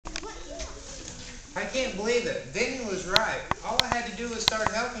I can't believe it. Vinny was right. All I had to do was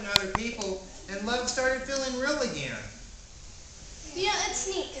start helping other people, and love started feeling real again. You know, it's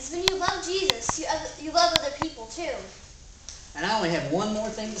neat, because when you love Jesus, you love other people too. And I only have one more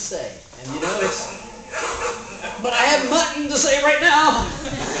thing to say. And you know, but I have mutton to say right now.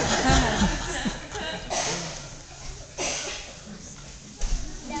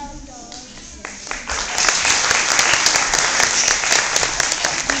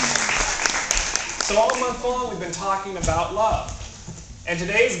 So all month long we've been talking about love. And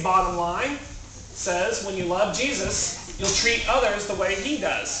today's bottom line says when you love Jesus, you'll treat others the way he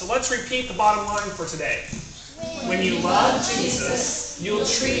does. So let's repeat the bottom line for today. When you love Jesus, you'll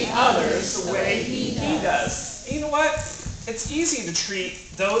treat others the way he does. And you know what? It's easy to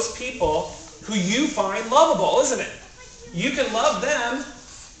treat those people who you find lovable, isn't it? You can love them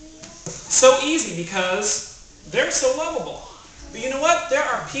so easy because they're so lovable. But you know what? There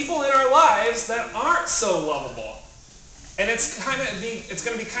are people in our lives that aren't so lovable. And it's going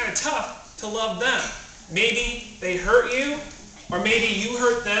to be kind of tough to love them. Maybe they hurt you, or maybe you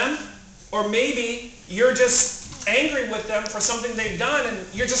hurt them, or maybe you're just angry with them for something they've done and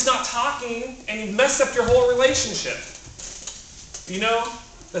you're just not talking and you've messed up your whole relationship. You know,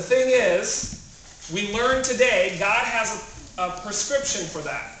 the thing is, we learned today God has a prescription for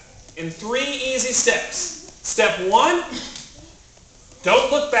that in 3 easy steps. Step 1,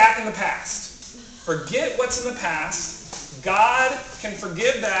 don't look back in the past. Forget what's in the past. God can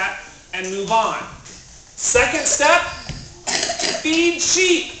forgive that and move on. Second step, feed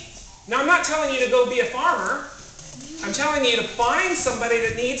sheep. Now, I'm not telling you to go be a farmer. I'm telling you to find somebody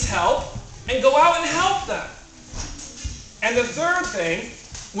that needs help and go out and help them. And the third thing,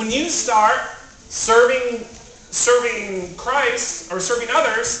 when you start serving Christ or serving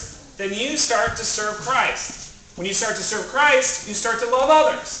others, then you start to serve Christ. When you start to serve Christ, you start to love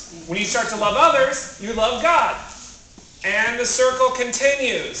others. When you start to love others, you love God. And the circle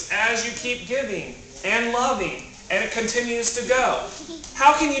continues as you keep giving and loving, and it continues to go.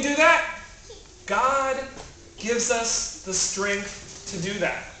 How can you do that? God gives us the strength to do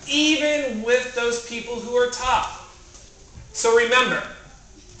that, even with those people who are tough. So remember,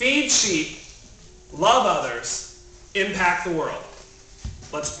 feed sheep, love others, impact the world.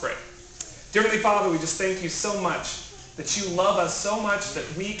 Let's pray. Dear Heavenly Father, we just thank you so much that you love us so much that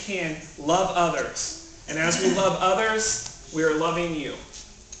we can love others. And as we love others, we are loving you.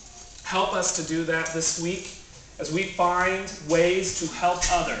 Help us to do that this week as we find ways to help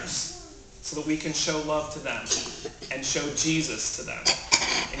others so that we can show love to them and show Jesus to them.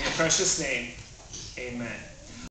 In your precious name, amen.